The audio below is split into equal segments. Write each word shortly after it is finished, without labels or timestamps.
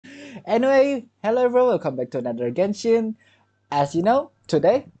Anyway, hello everyone, welcome back to another Genshin. As you know,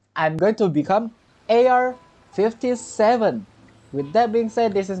 today I'm going to become AR 57. With that being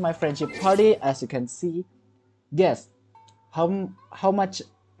said, this is my friendship party. As you can see, guess how much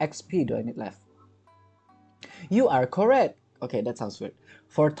XP do I need left? You are correct. Okay, that sounds weird.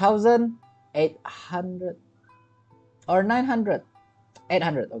 4,800 or 900?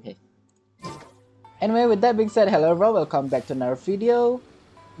 800, okay. Anyway, with that being said, hello everyone, welcome back to another video,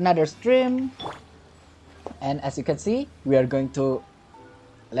 another stream. And as you can see, we are going to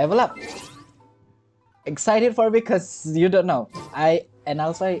level up. Excited for because you don't know. I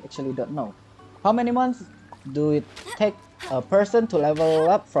actually don't know. How many months do it take a person to level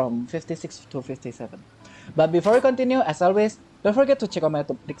up from 56 to 57? But before we continue, as always, don't forget to check out my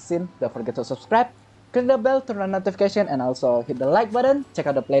YouTube Richzyn. Don't forget to subscribe, click the bell, turn on notification, and also hit the like button. Check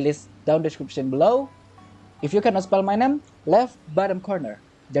out the playlist down in the description below. If you cannot spell my name, left bottom corner.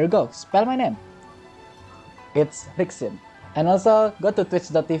 There you go, spell my name. It's Richzyn. And also go to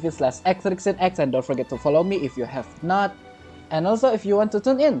twitch.tv/xRichzynx and don't forget to follow me if you have not. And also if you want to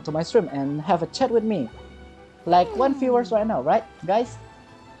tune in to my stream and have a chat with me, like 1 viewers right now, right guys?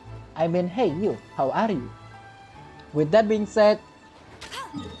 I mean, hey you, how are you? With that being said,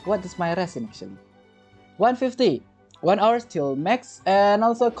 what is my resin actually? 150, 1 hour till max, and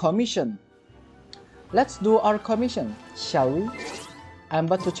also commission. Let's do our commission, shall we? I'm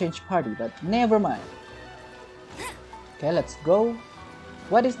about to change party, but never mind. Okay, let's go.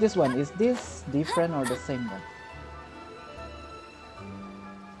 What is this one? Is this different or the same one?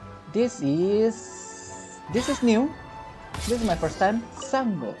 This is new. This is my first time.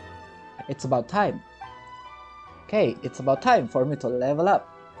 Sango. It's about time. Okay, it's about time for me to level up.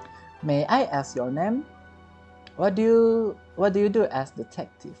 May I ask your name? What do you do as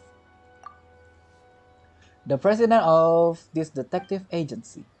detective? The president of this detective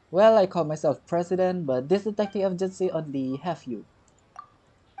agency. Well, I call myself president, but this detective agency only have you.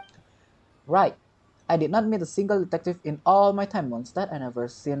 Right. I did not meet a single detective in all my time on that. I never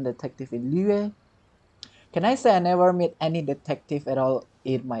seen a detective in Liyue. Can I say I never meet any detective at all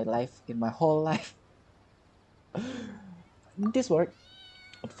in my life, in my whole life? This word,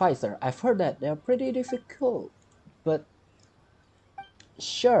 advisor. I've heard that they are pretty difficult, but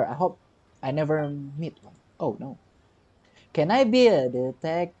sure, I hope I never meet one. Oh no. Can I be a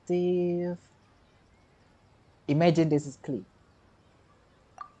detective? Imagine this is clean.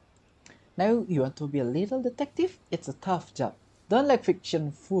 Now you want to be a little detective? It's a tough job. Don't let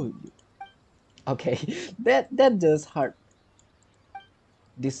fiction fool you. Okay, that does hurt.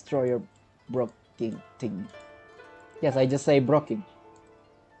 Destroy your broken thing. Yes, I just say broken.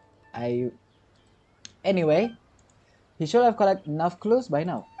 Anyway, he should have collected enough clues by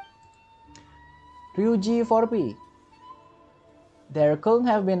now. Ryuji 4P. There couldn't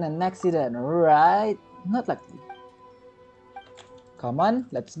have been an accident, right? Not likely. Come on,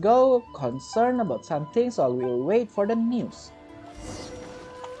 let's go. Concerned about something, so we'll wait for the news.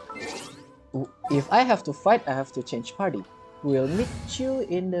 If I have to fight, I have to change party. We'll meet you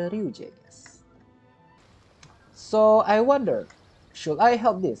in the Ryuji, I guess. So I wonder, should I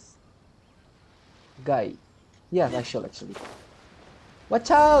help this guy? Yes, I should actually.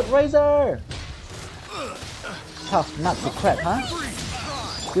 Watch out, Razor! Tough nut to crack, huh?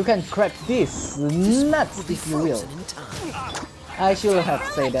 You can crack this nuts if you will. I should have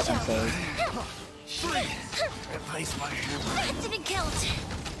said that, I'm sorry.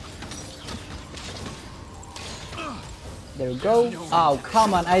 There we go. Oh,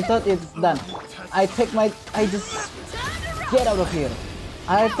 come on, I thought it's done. I just get out of here.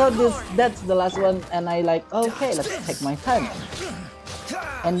 I thought that's the last one, and I like, okay, let's take my time.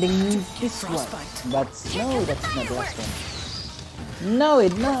 Ending this one. But no, that's not the last one. No,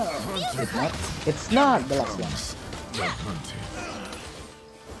 it's not. It's not the last one.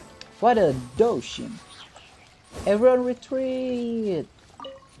 What a doshin. Everyone retreat.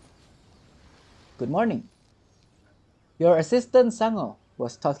 Good morning. Your assistant Sango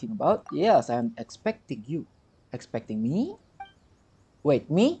was talking about. Yes, I'm expecting you. Expecting me? Wait,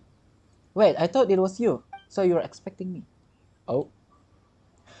 me? Wait, I thought it was you. So you're expecting me. Oh.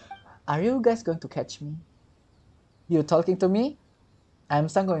 Are you guys going to catch me? You talking to me? I'm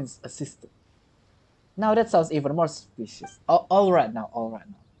Sango's assistant. Now that sounds even more suspicious. Alright now.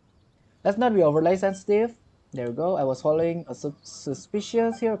 Let's not be overly sensitive. There we go. I was following a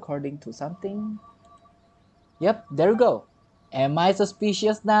suspicious here according to something. Yep, there we go. Am I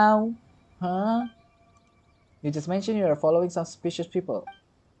suspicious now? Huh? You just mentioned you are following some suspicious people.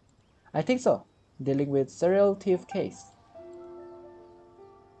 I think so. Dealing with serial thief case.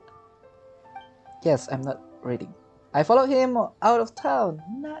 Yes, I'm not reading. I followed him out of town.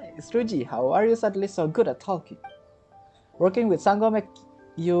 Nice. Ruji, how are you suddenly so good at talking? Working with Sango make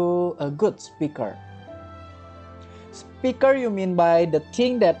you a good speaker. Speaker you mean by the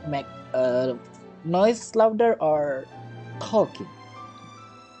thing that make noise louder or talking?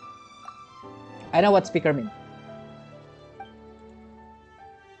 I know what speaker mean.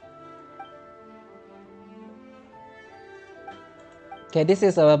 Okay, this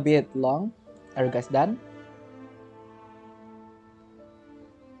is a bit long. Are you guys done?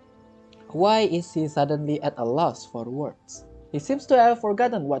 Why is he suddenly at a loss for words? He seems to have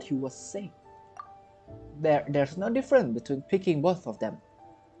forgotten what he was saying. There's no difference between picking both of them.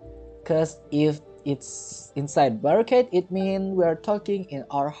 Because if it's inside barricade, it means we're talking in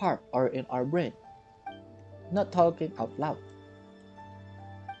our heart or in our brain, not talking out loud.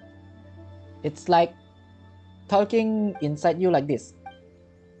 It's like talking inside you like this.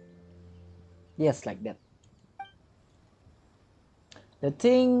 Yes, like that. The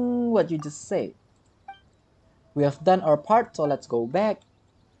thing what you just said. We have done our part, so let's go back.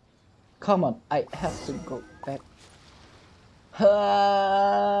 Come on, I have to go back.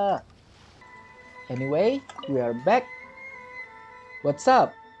 Anyway, we are back. What's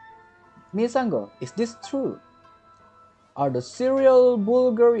up? Misango, is this true? Are the serial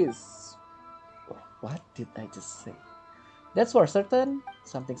Bulgaris? What did I just say? That's for certain.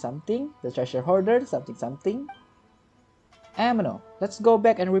 Something something. The treasure hoarder. Something something. Amino, let's go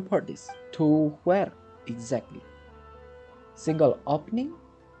back and report this. To where exactly? Single opening?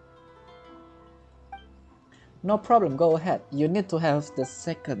 No problem, go ahead. You need to have the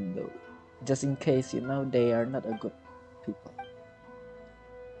second though. Just in case you know they are not a good people.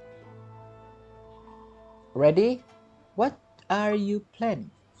 Ready? What are you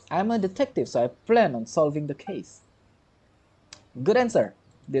planning? I'm a detective, so I plan on solving the case. Good answer.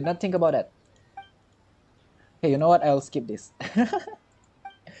 Did not think about that. Hey, you know what? I'll skip this.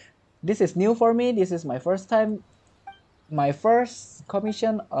 This is new for me. This is my first time, my first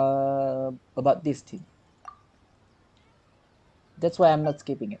commission about this thing. That's why I'm not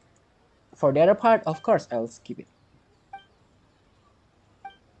skipping it. For the other part, of course, I'll skip it.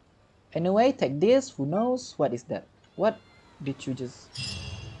 Anyway, take this. Who knows? What is that? What did you just...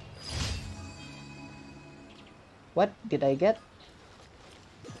 What did I get?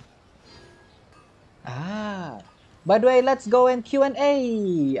 Ah, by the way, let's go and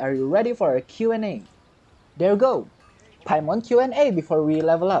Q&A. Are you ready for a Q&A? There you go. Paimon Q&A before we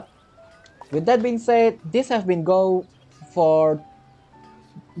level up. With that being said, this has been go for...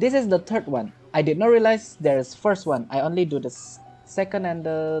 This is the third one. I did not realize there's first one. I only do the second and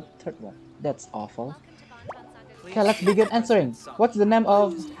the third one. That's awful. Okay, let's begin answering. What's the name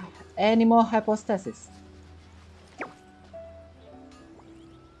of animal hypostasis?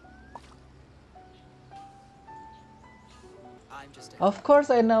 Of course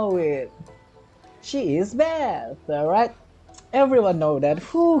I know it. She is Beth, alright? Everyone know that.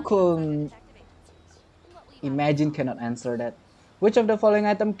 Who could imagine cannot answer that? Which of the following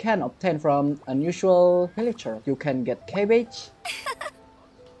item can obtain from unusual villager? You can get cabbage.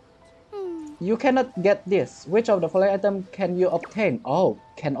 You cannot get this. Which of the following item can you obtain? Oh,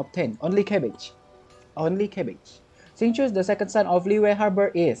 can obtain. Only cabbage. Only cabbage. Sinchus, the second son of Liyue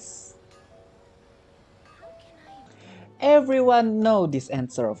Harbor is... Everyone know this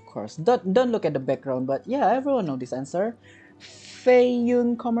answer, of course. Don't look at the background, but yeah, everyone know this answer.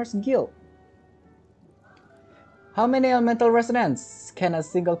 Feiyun Commerce Guild. How many elemental resonance can a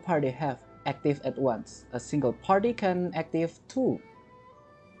single party have active at once? A single party can active 2.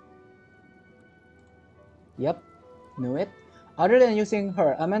 Yep, knew it. Other than using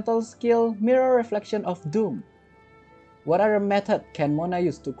her elemental skill, Mirror Reflection of Doom. What other method can Mona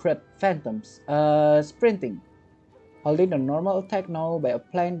use to create phantoms? Sprinting. Holding the normal attack now by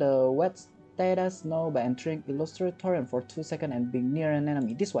applying the wet status now by entering Illusory Torrent for 2 seconds and being near an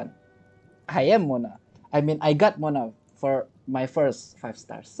enemy. This one. I am Mona. I mean, I got Mona for my first 5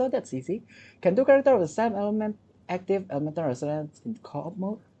 stars, so that's easy. Can 2 characters with the same element active elemental resonance in co-op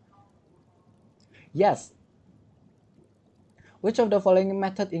mode? Yes. Which of the following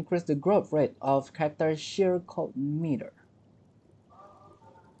method increase the growth rate of character sheer code meter?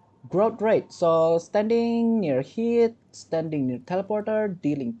 Growth rate, so standing near hit, standing near teleporter,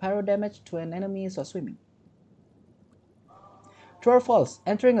 dealing pyro damage to an enemy, so swimming. True or false?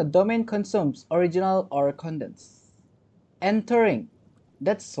 Entering a domain consumes original or condense. Entering,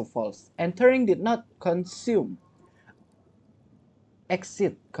 that's so false. Entering did not consume.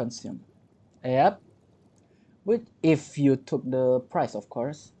 Exit consume. Yep. Which, if you took the price, of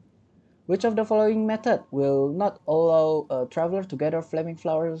course. Which of the following method will not allow a traveler to gather flaming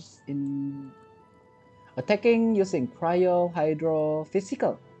flowers in... Attacking using cryo, hydro,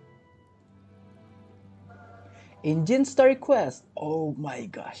 physical. Engine story quest. Oh my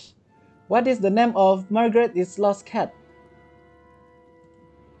gosh. What is the name of Margaret is lost cat?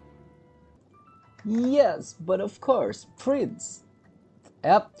 Yes, but of course, Prince.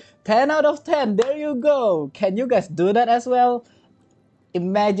 Yep, 10 out of 10, there you go. Can you guys do that as well?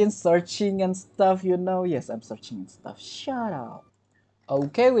 Imagine searching and stuff, you know. Yes, I'm searching and stuff. Shut up.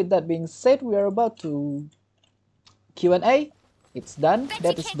 Okay, with that being said, we are about to Q&A. It's done.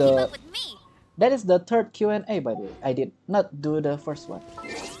 That is the third Q&A, by the way. I did not do the first one.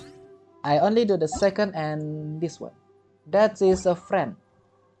 I only do the second and this one. That is a friend.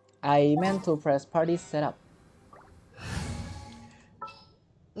 I meant to press party setup.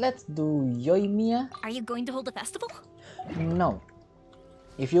 Let's do Yoimiya. Are you going to hold a festival? No.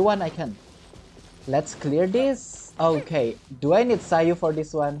 If you want, I can. Let's clear this. Okay. Do I need Sayu for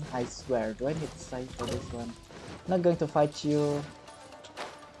this one? I swear. Do I need Sayu for this one? Not going to fight you.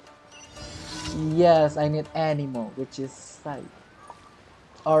 Yes, I need Animo, which is Sayu.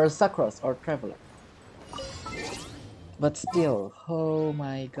 Or Sakros or Traveler. But still, oh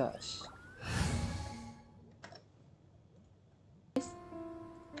my gosh.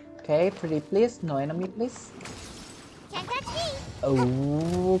 Okay, pretty please. No enemy, please. Can't catch me.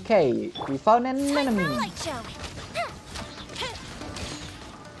 Okay, we found an enemy.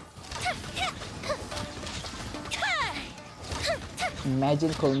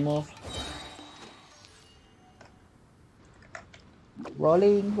 Imagine cool move.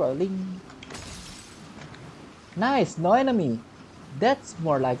 Rolling, rolling. Nice, no enemy. That's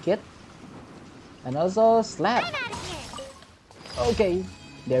more like it. And also slap. Okay,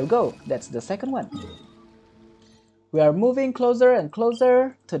 there we go. That's the second one. We are moving closer and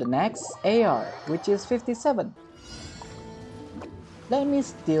closer to the next AR, which is 57. Let me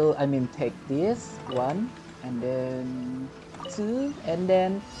take this one, and then two, and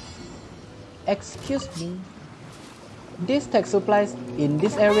then, excuse me. This tech supplies in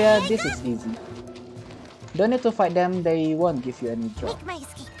this area, this is easy. Don't need to fight them, they won't give you any drop.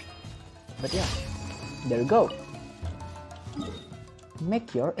 But yeah, there you go.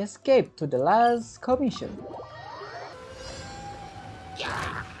 Make your escape to the last commission.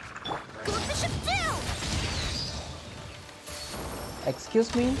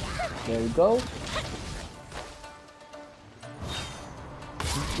 Excuse me, there you go.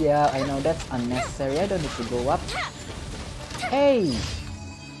 Yeah, I know that's unnecessary, I don't need to go up. Hey!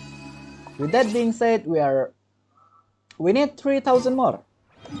 With that being said, we need 3,000 more.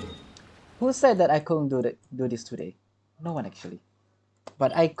 Who said that I couldn't do this today? No one actually.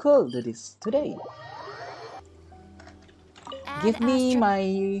 But I could do this today. Give me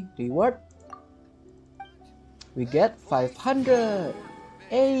my reward. We get 500.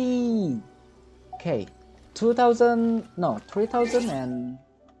 Hey! Okay. 2,000, no,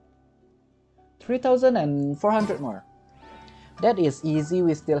 3,400 more. That is easy,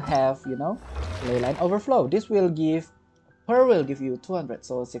 we still have, you know, leyline overflow. This will give, Pearl will give you 200,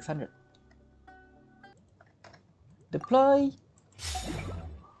 so 600. Deploy.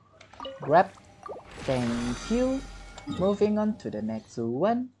 Grab. Thank you. Moving on to the next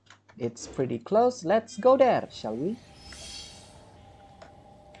one. It's pretty close, let's go there, shall we?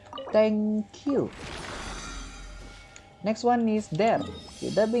 Thank you. Next one is there.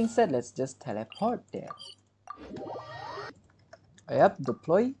 With that being said, let's just teleport there. Yep,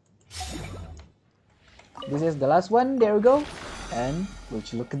 deploy. This is the last one, there we go. And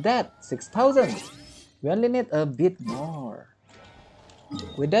would you look at that, 6,000. We only need a bit more.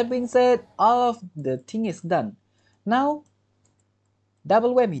 With that being said, all of the thing is done. Now,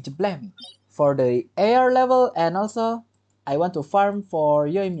 double whammy, jablammy. For the AR level, and also I want to farm for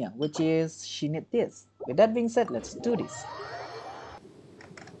Yoimiya, which is she need this. With that being said, let's do this.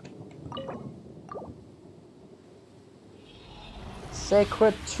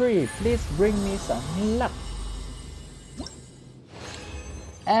 Sacred tree, please bring me some luck.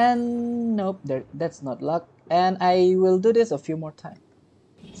 And nope, that's not luck. And I will do this a few more times.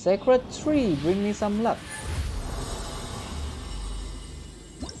 Sacred tree, bring me some luck.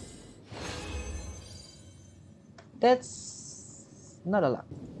 That's not a luck.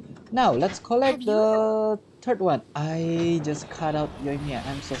 Now let's collect the third one. I just cut out Yoimiya,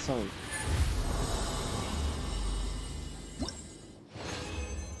 I'm so sorry.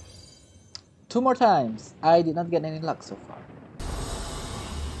 Two more times. I did not get any luck so far.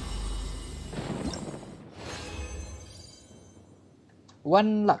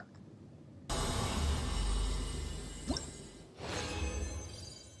 One luck.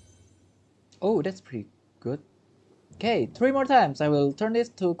 Oh, that's pretty good. Okay, 3 more times. I will turn this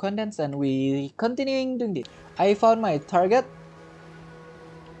to condense and we continuing doing this. I found my target.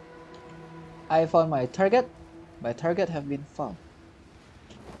 I found my target. My target have been found.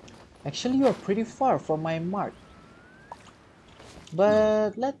 Actually, you are pretty far from my mark.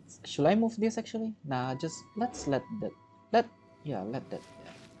 But should I move this actually? Nah, just let's let that. Let that. Yeah.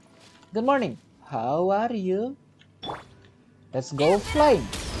 Good morning. How are you? Let's go flying.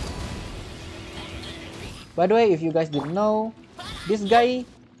 By the way, if you guys didn't know, this guy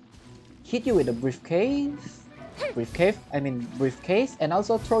hit you with a briefcase, and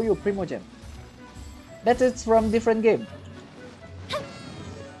also throw you a Primo Gem. That's it from different game.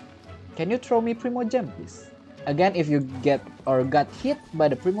 Can you throw me Primo Gem, please? Again, if you get or got hit by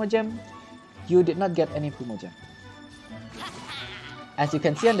the Primo Gem, you did not get any Primo Gem. As you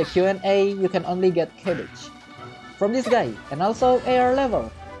can see on the Q&A, you can only get cabbage from this guy, and also AR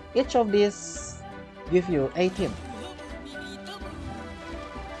level. Each of these give you 18.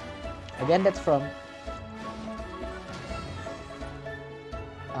 Again, that's from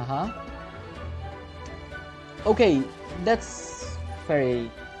okay, that's very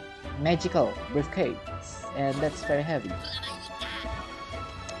magical briefcase, and that's very heavy.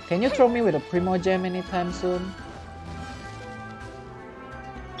 Can you throw me with a Primo Gem anytime soon?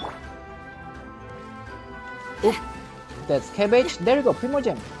 Oop, that's cabbage. There you go, Primo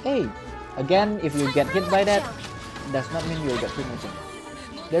Gem. Hey, again, if you get hit by that, does not mean you'll get Primo Gem.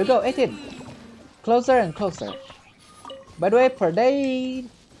 There you go, 18. Closer and closer. By the way, per day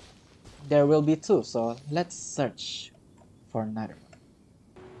there will be 2, so let's search for another one.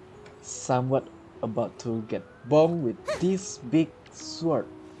 Somewhat about to get bombed with this big sword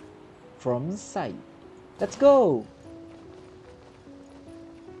from inside. Let's go!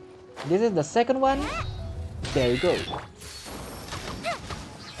 This is the second one. There you go.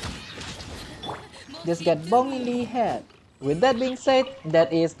 Just get bombed in the head. With that being said,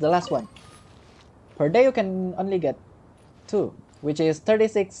 that is the last one. Per day you can only get 2, which is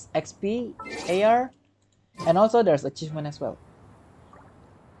 36 XP AR, and also there's achievement as well.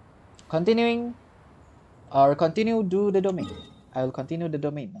 Continue do the domain. I will continue the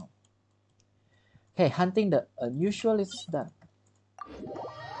domain now. Okay, hunting the unusual is done.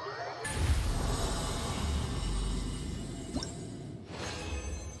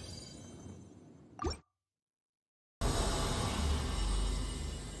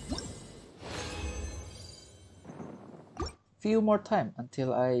 Few more time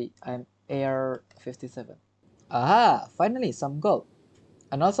until I'm AR 57. Aha! Finally some gold.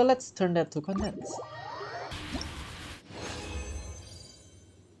 And also let's turn that to condense.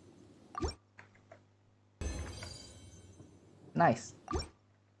 Nice.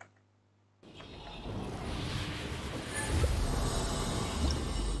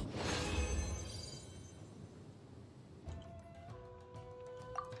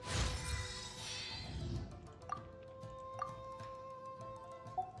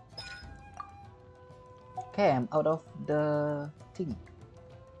 Okay, I'm out of the thing.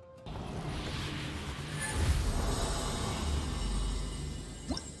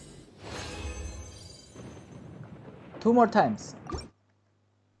 Two more times.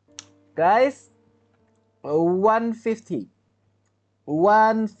 Guys, 150.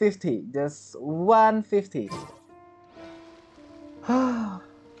 150. Just 150.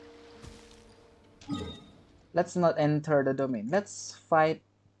 Let's not enter the domain. Let's fight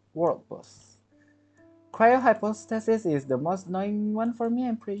world boss. Cryohypostasis is the most annoying one for me,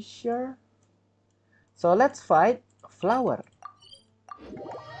 I'm pretty sure. So let's fight flower.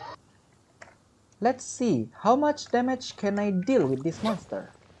 Let's see how much damage can I deal with this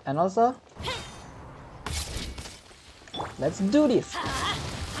monster. And also, let's do this. I'm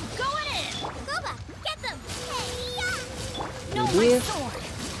going in. Goba, get them. Hey, Do this.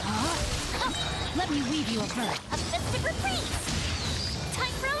 Let me weave you a bird. A festive reprise.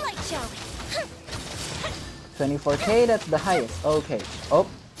 Time for a light show. 24k, that's the highest. Okay. Oh.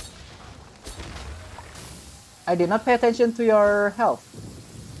 I did not pay attention to your health.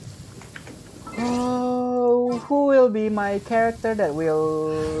 Oh, who will be my character that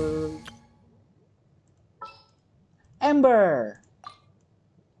will... Ember!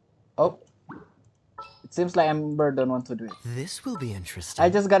 Oh. It seems like Ember don't want to do it. This will be interesting. I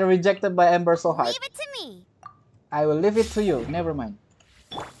just got rejected by Ember so hard. Leave it to me. I will leave it to you, never mind.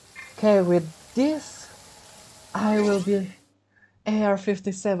 Okay, with this, I will be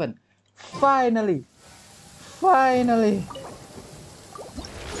AR-57. Finally! Finally!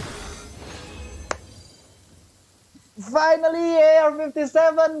 Finally,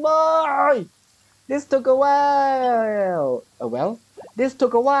 AR-57, boy! This took a while. This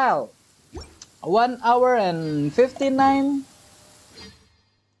took a while. 1 hour and 59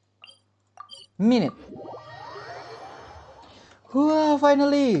 minutes. Wow,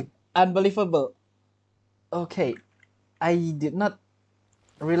 finally! Unbelievable. Okay, I did not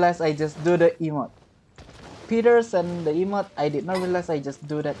realize I just do the emote. Peters and the emote, I did not realize I just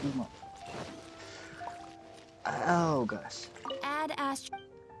do that emote. Oh gosh. Add Astro.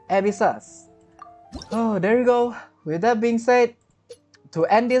 Abyssas. Oh, there you go. With that being said, to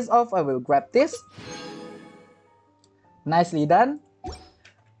end this off, I will grab this. Nicely done.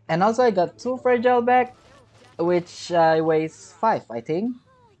 And also I got 2 fragile back, which weighs 5, I think.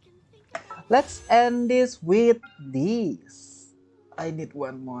 Let's end this with this. I need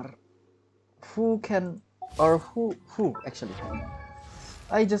one more. Who can, or who actually?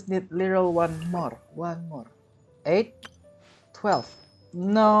 I just need literal one more. 8, 12.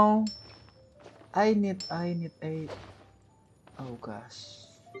 No. I need 8. Oh gosh.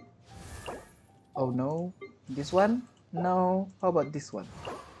 Oh no. This one? No. How about this one?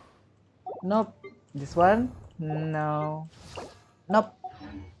 Nope. This one? No. Nope.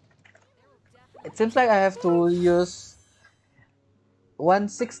 It seems like I have to use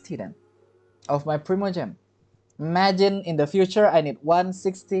 160 then of my Primo Gem. Imagine in the future I need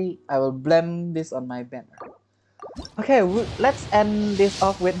 160. I will blame this on my banner. Okay, let's end this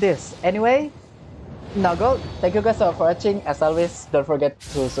off with this. Anyway, now go. Thank you guys so much for watching. As always, don't forget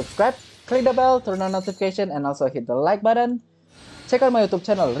to subscribe, click the bell, turn on notification, and also hit the like button. Check out my YouTube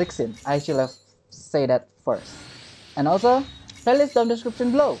channel, Richzyn. I should have said that first. And also, playlist down the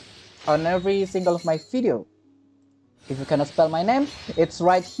description below on every single of my video. If you cannot spell my name, it's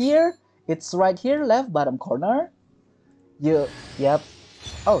right here. It's right here, left bottom corner. Yep.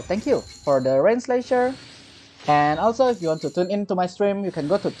 Oh, thank you for the rain slasher. And also, if you want to tune into my stream, you can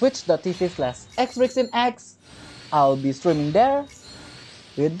go to twitch.tv/xrichzynx. I'll be streaming there.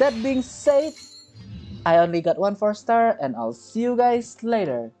 With that being said, I only got 1 4-star, and I'll see you guys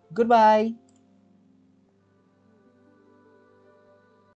later. Goodbye.